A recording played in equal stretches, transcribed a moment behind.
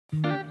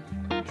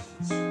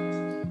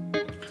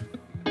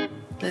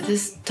This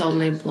is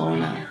totally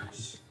blown up.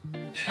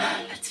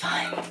 That's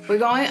fine. We're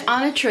going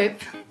on a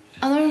trip,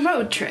 on a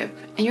road trip,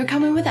 and you're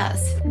coming with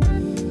us.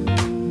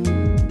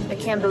 I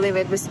can't believe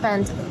it. We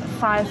spent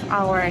 5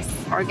 hours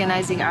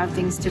organizing our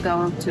things to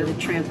go to the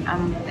trip.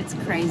 It's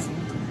crazy.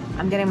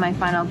 I'm getting my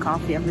final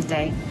coffee of the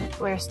day.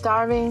 We're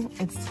starving.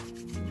 It's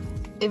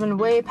even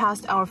way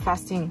past our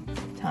fasting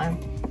time.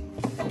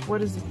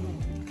 What is it?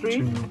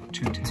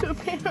 2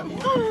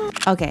 p.m.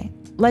 Okay,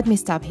 let me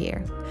stop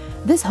here.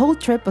 This whole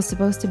trip was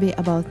supposed to be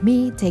about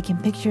me taking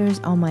pictures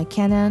on my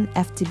Canon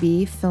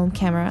Ftb film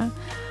camera,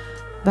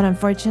 but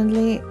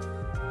unfortunately,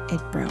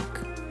 it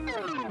broke.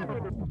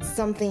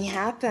 Something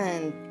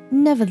happened.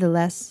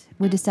 Nevertheless,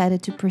 we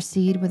decided to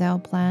proceed with our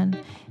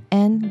plan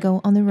and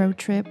go on the road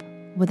trip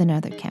with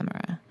another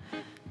camera.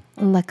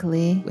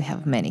 Luckily, we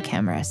have many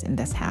cameras in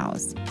this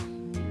house.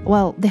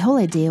 Well, the whole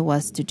idea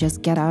was to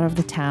just get out of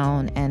the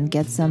town and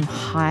get some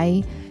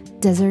high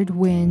desert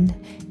wind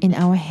in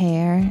our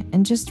hair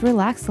and just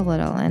relax a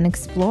little and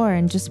explore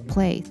and just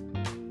play.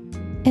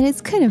 And it's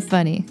kind of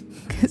funny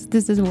because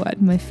this is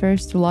what, my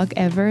first vlog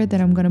ever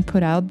that I'm gonna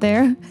put out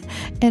there,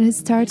 and it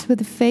starts with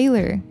a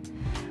failure.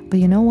 But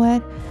you know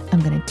what?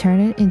 I'm gonna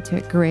turn it into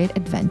a great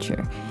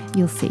adventure.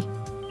 You'll see.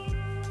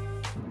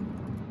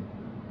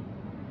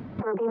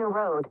 Verbena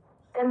Road.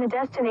 Then the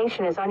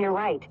destination is on your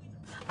right.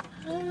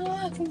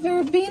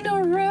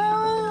 Verbena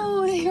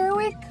Road, here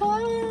we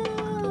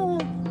come.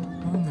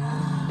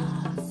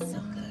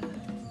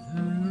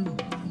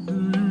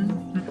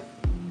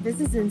 This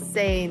is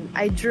insane.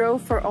 I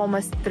drove for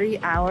almost 3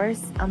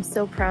 hours. I'm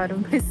so proud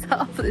of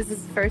myself. This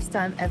is the first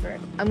time ever.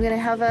 I'm gonna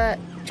have a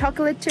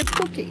chocolate chip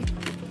cookie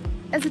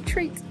as a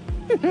treat.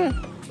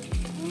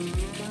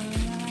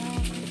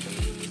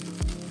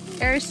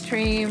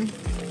 AirStream.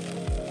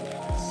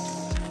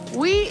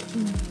 We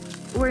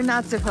were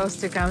not supposed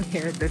to come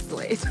here this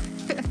late.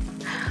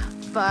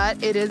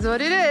 But it is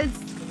what it is.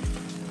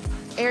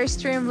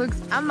 AirStream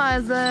looks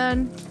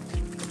amazing.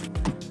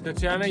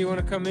 Tatyana, you want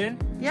to come in?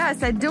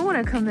 Yes, I do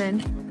want to come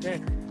in. Okay.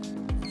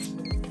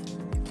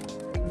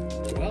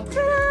 Well.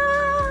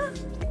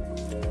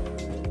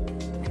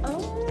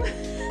 Oh.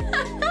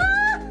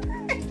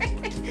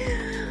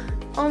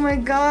 Oh my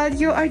god,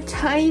 you are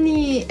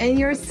tiny and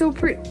you're so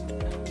pretty.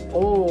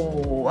 Oh,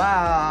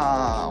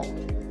 wow.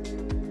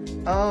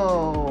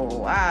 Oh,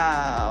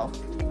 wow.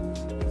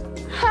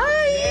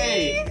 Hi!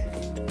 Hey!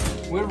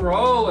 We're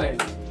rolling!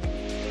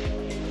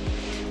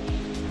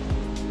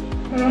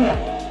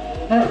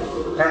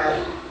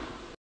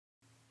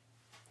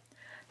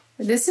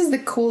 This is the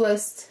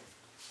coolest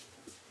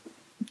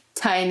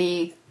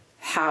tiny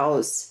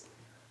house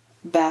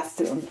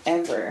bathroom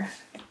ever.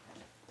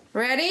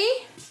 Ready?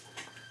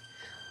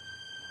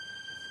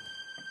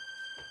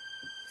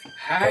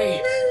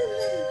 Hi!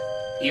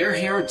 You're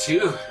here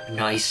too.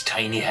 Nice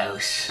tiny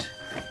house.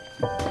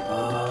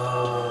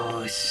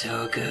 Oh,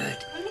 so good.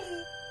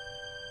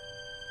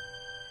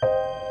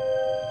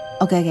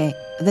 Okay,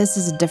 this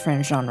is a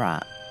different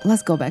genre.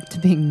 Let's go back to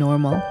being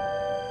normal.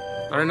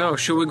 I don't know,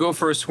 should we go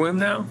for a swim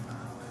now?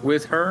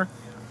 With her?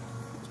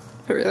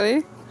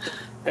 Really?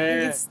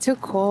 Eh, It's too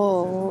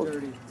cold.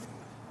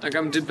 like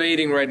I'm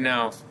debating right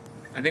now.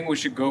 I think we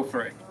should go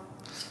for it.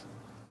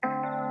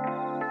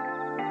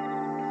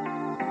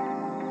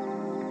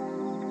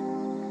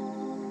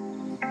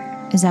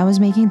 As I was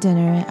making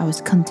dinner, I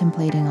was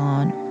contemplating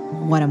on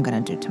what I'm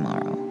gonna do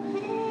tomorrow.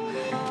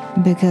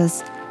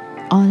 Because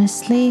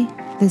honestly,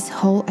 this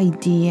whole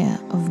idea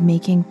of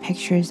making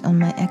pictures on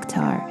my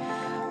Ektar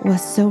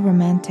was so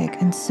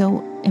romantic and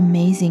so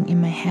amazing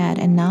in my head,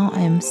 and now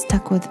I am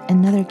stuck with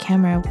another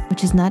camera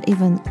which is not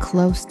even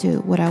close to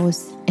what I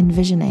was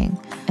envisioning.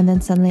 And then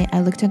suddenly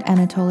I looked at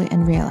Anatoliy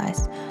and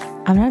realized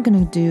I'm not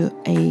gonna do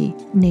a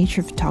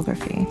nature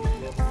photography.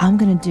 I'm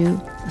gonna do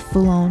a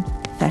full-on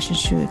fashion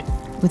shoot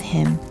with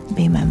him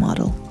being my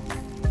model.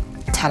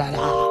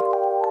 Ta-da-da!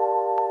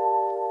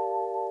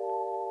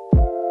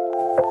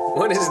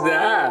 What is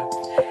that?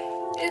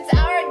 It's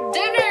our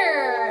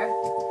dinner!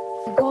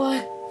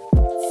 God,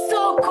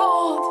 so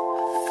cold!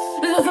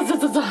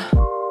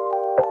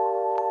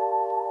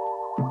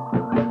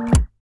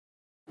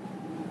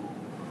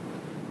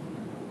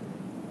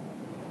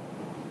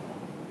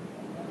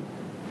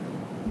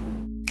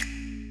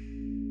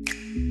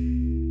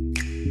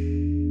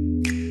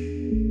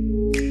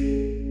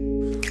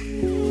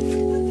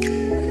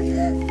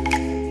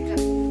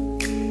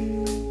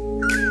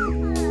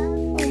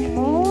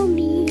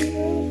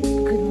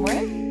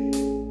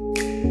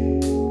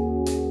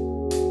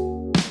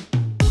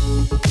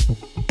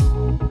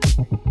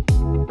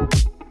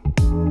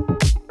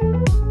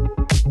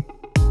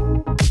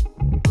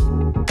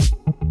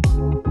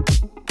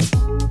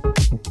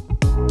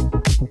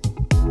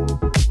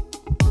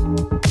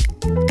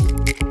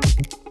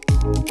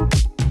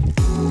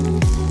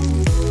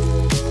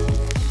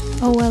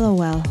 Oh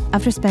well.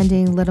 After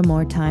spending a little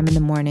more time in the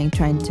morning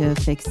trying to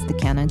fix the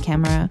Canon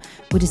camera,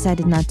 we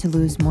decided not to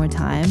lose more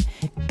time,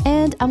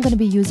 and I'm gonna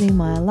be using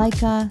my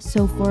Leica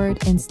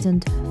Sofort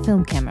instant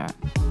film camera,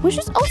 which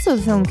is also a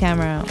film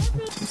camera,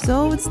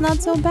 so it's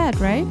not so bad,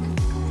 right?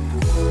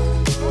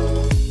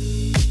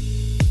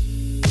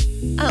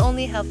 I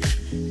only have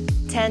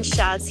 10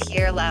 shots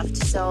here left,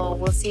 so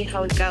we'll see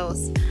how it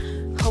goes.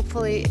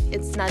 Hopefully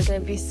it's not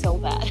gonna be so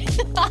bad.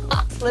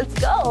 Let's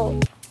go!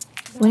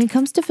 When it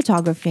comes to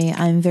photography,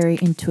 I'm very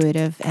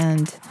intuitive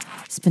and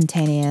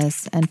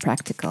spontaneous and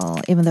practical.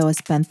 Even though I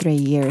spent 3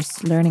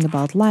 years learning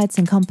about lights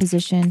and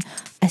composition,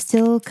 I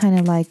still kind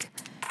of like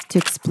to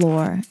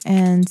explore.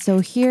 And so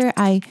here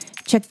I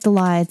checked the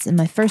lights in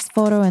my first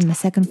photo and my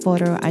second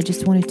photo. I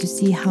just wanted to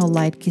see how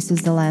light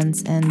kisses the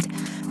lens and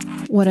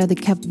what are the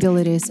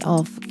capabilities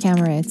of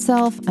camera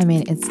itself. I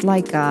mean, it's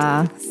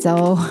Leica,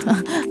 so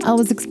I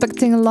was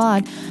expecting a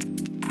lot.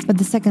 But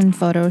the second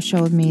photo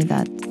showed me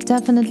that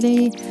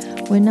definitely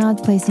we're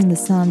not placing the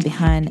sun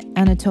behind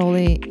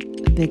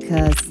Anatoliy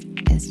because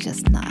it's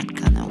just not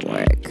gonna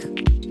work.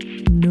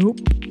 Nope.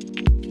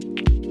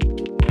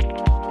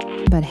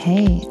 But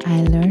hey,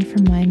 I learned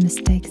from my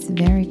mistakes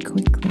very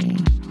quickly.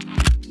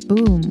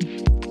 Boom.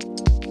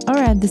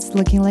 Alright, this is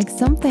looking like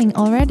something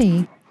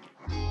already.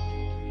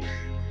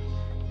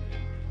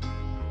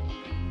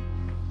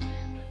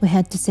 We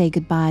had to say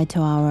goodbye to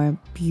our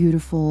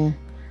beautiful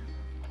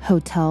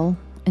hotel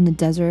in the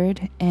desert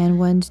and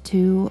went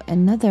to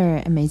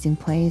another amazing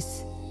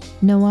place,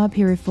 Noah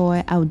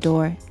Purifoy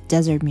Outdoor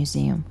Desert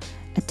Museum,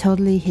 a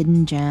totally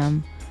hidden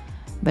gem,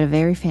 but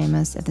very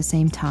famous at the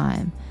same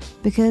time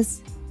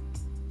because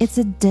it's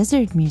a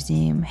desert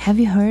museum. Have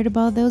you heard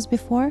about those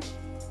before?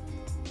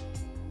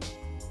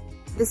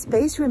 The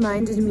space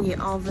reminded me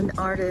of an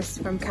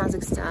artist from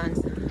Kazakhstan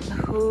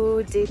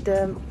who did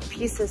the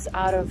pieces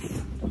out of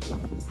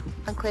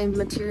unclaimed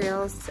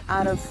materials,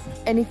 out of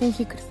anything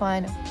he could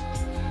find.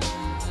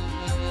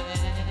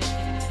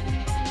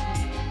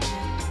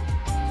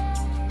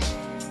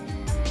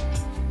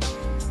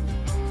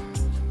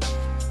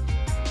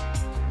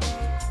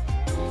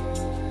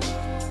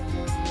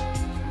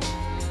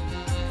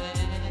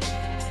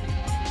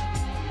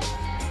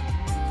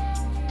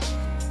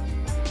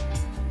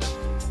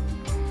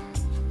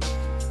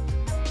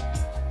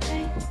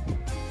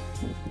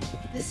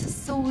 This is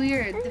so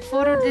weird. The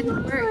photo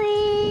didn't work.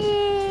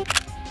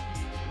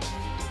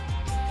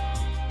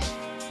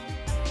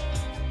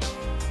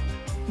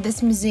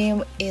 This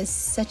museum is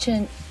such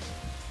a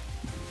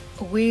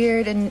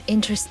weird and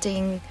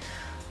interesting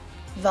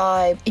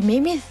vibe. It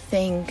made me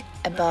think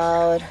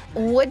about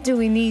what do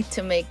we need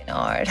to make an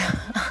art?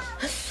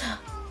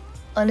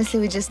 Honestly,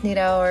 we just need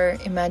our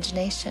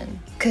imagination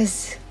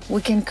because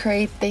we can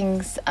create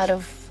things out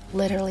of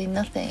literally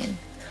nothing,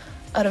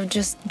 out of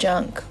just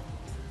junk.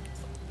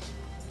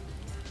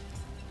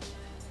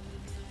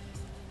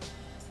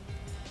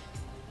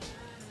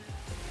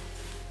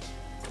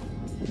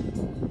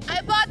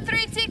 I bought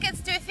 3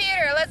 tickets to a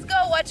theater. Let's go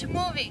watch a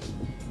movie.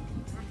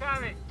 We're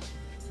coming.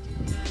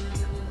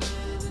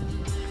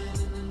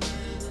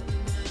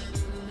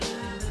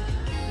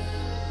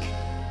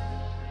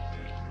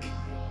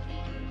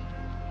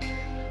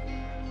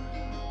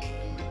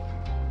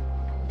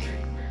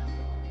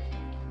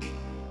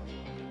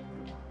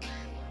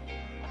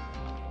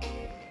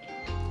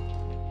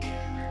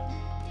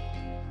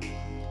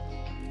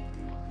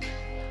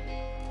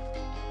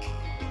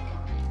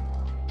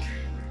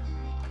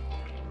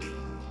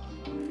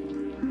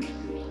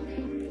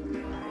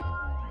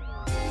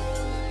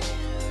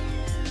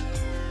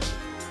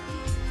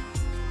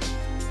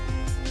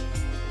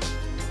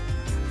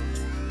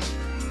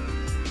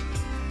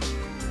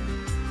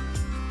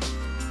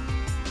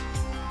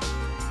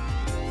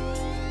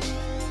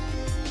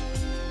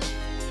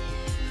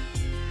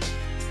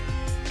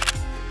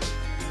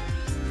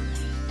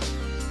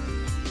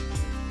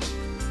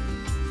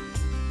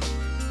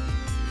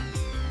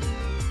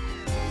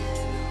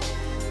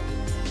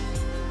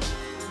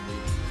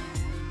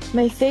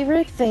 My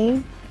favorite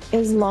thing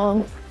is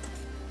long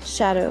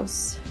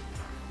shadows.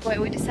 Why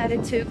we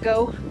decided to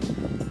go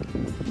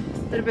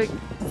a little bit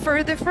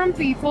further from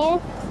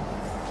people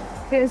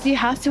because you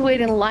have to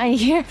wait in line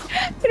here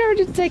in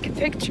order to take a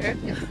picture.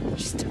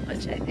 Just too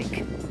much, I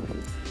think.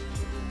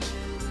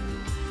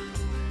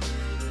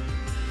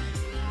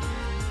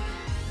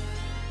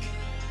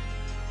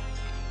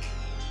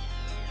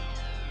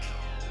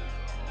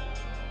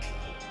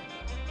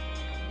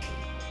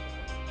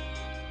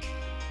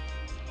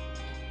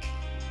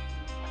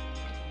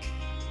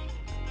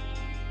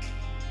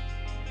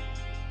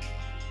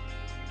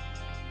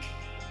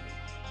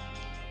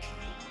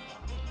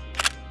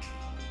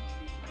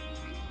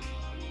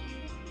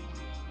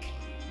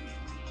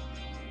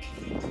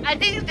 I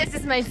think this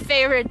is my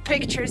favorite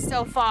picture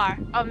so far.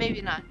 Oh,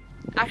 maybe not.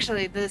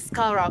 Actually, the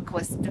Skull Rock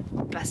was the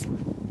best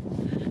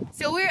one.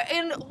 So we're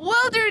in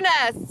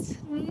wilderness.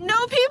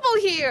 No people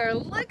here.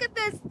 Look at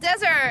this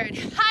desert.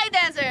 High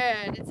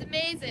desert. It's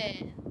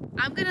amazing.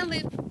 I'm gonna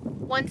leave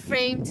one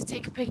frame to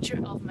take a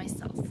picture of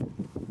myself.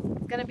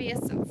 It's gonna be a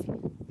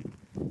selfie.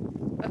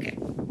 Okay.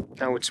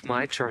 Now it's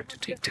my turn to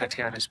take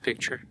Tatyana's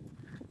picture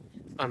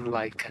on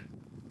Leica.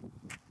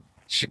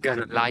 She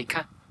gonna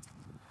Leica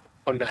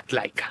or not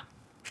Leica?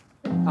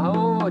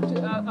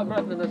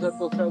 Обратно назад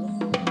полшага.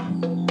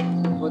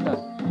 Вот так.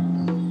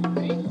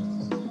 3,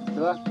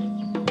 2.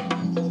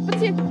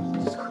 Подожди.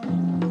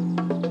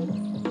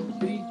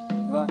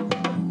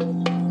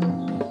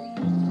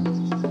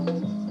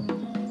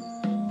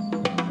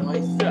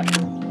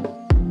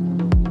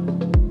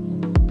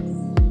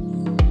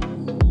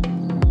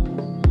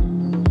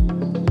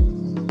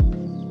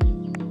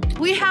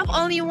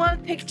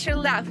 one picture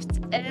left,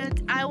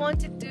 and I want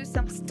to do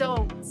some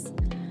stones.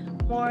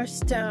 More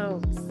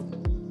stones.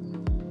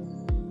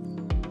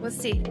 We'll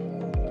see.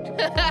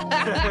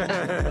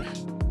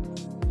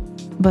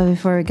 But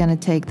before we're gonna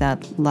take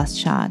that last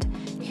shot,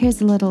 here's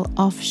a little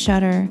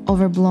off-shutter,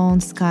 overblown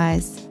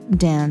skies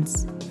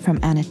dance from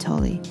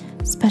Anatoliy,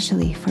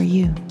 especially for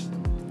you.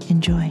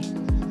 Enjoy.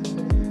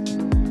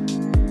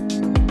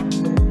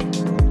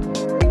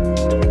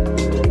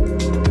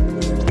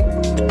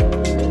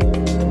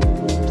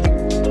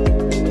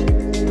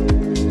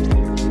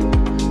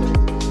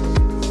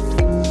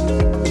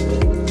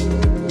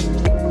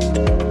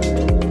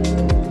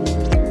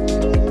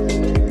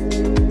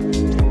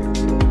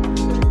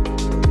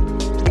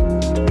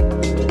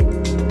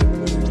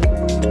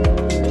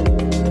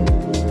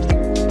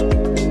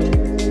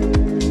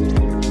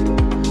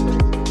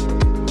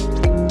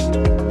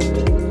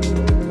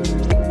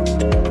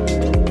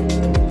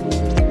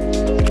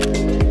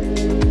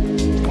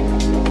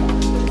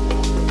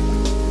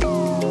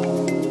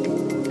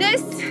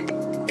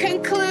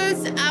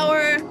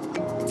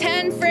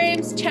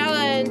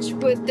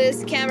 With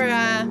this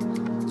camera,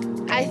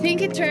 I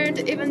think it turned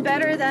even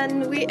better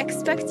than we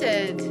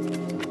expected.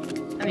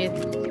 I mean,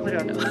 we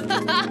don't know.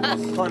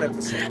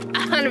 100%.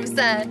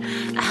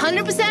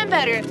 100%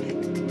 better.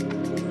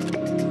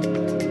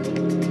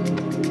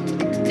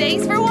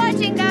 Thanks for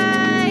watching,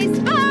 guys.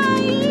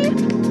 Bye.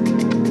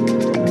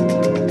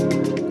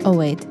 Oh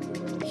wait,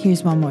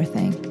 here's one more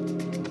thing.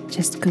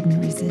 Just couldn't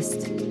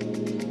resist.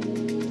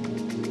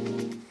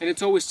 And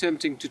it's always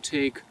tempting to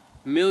take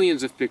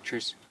millions of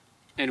pictures,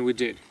 and we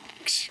did.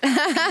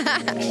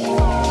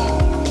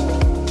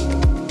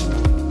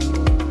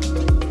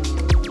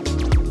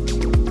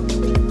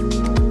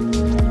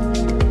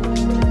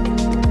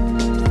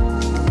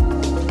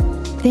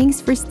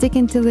 Thanks for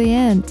sticking to the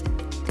end.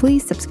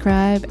 Please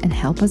subscribe and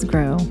help us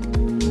grow.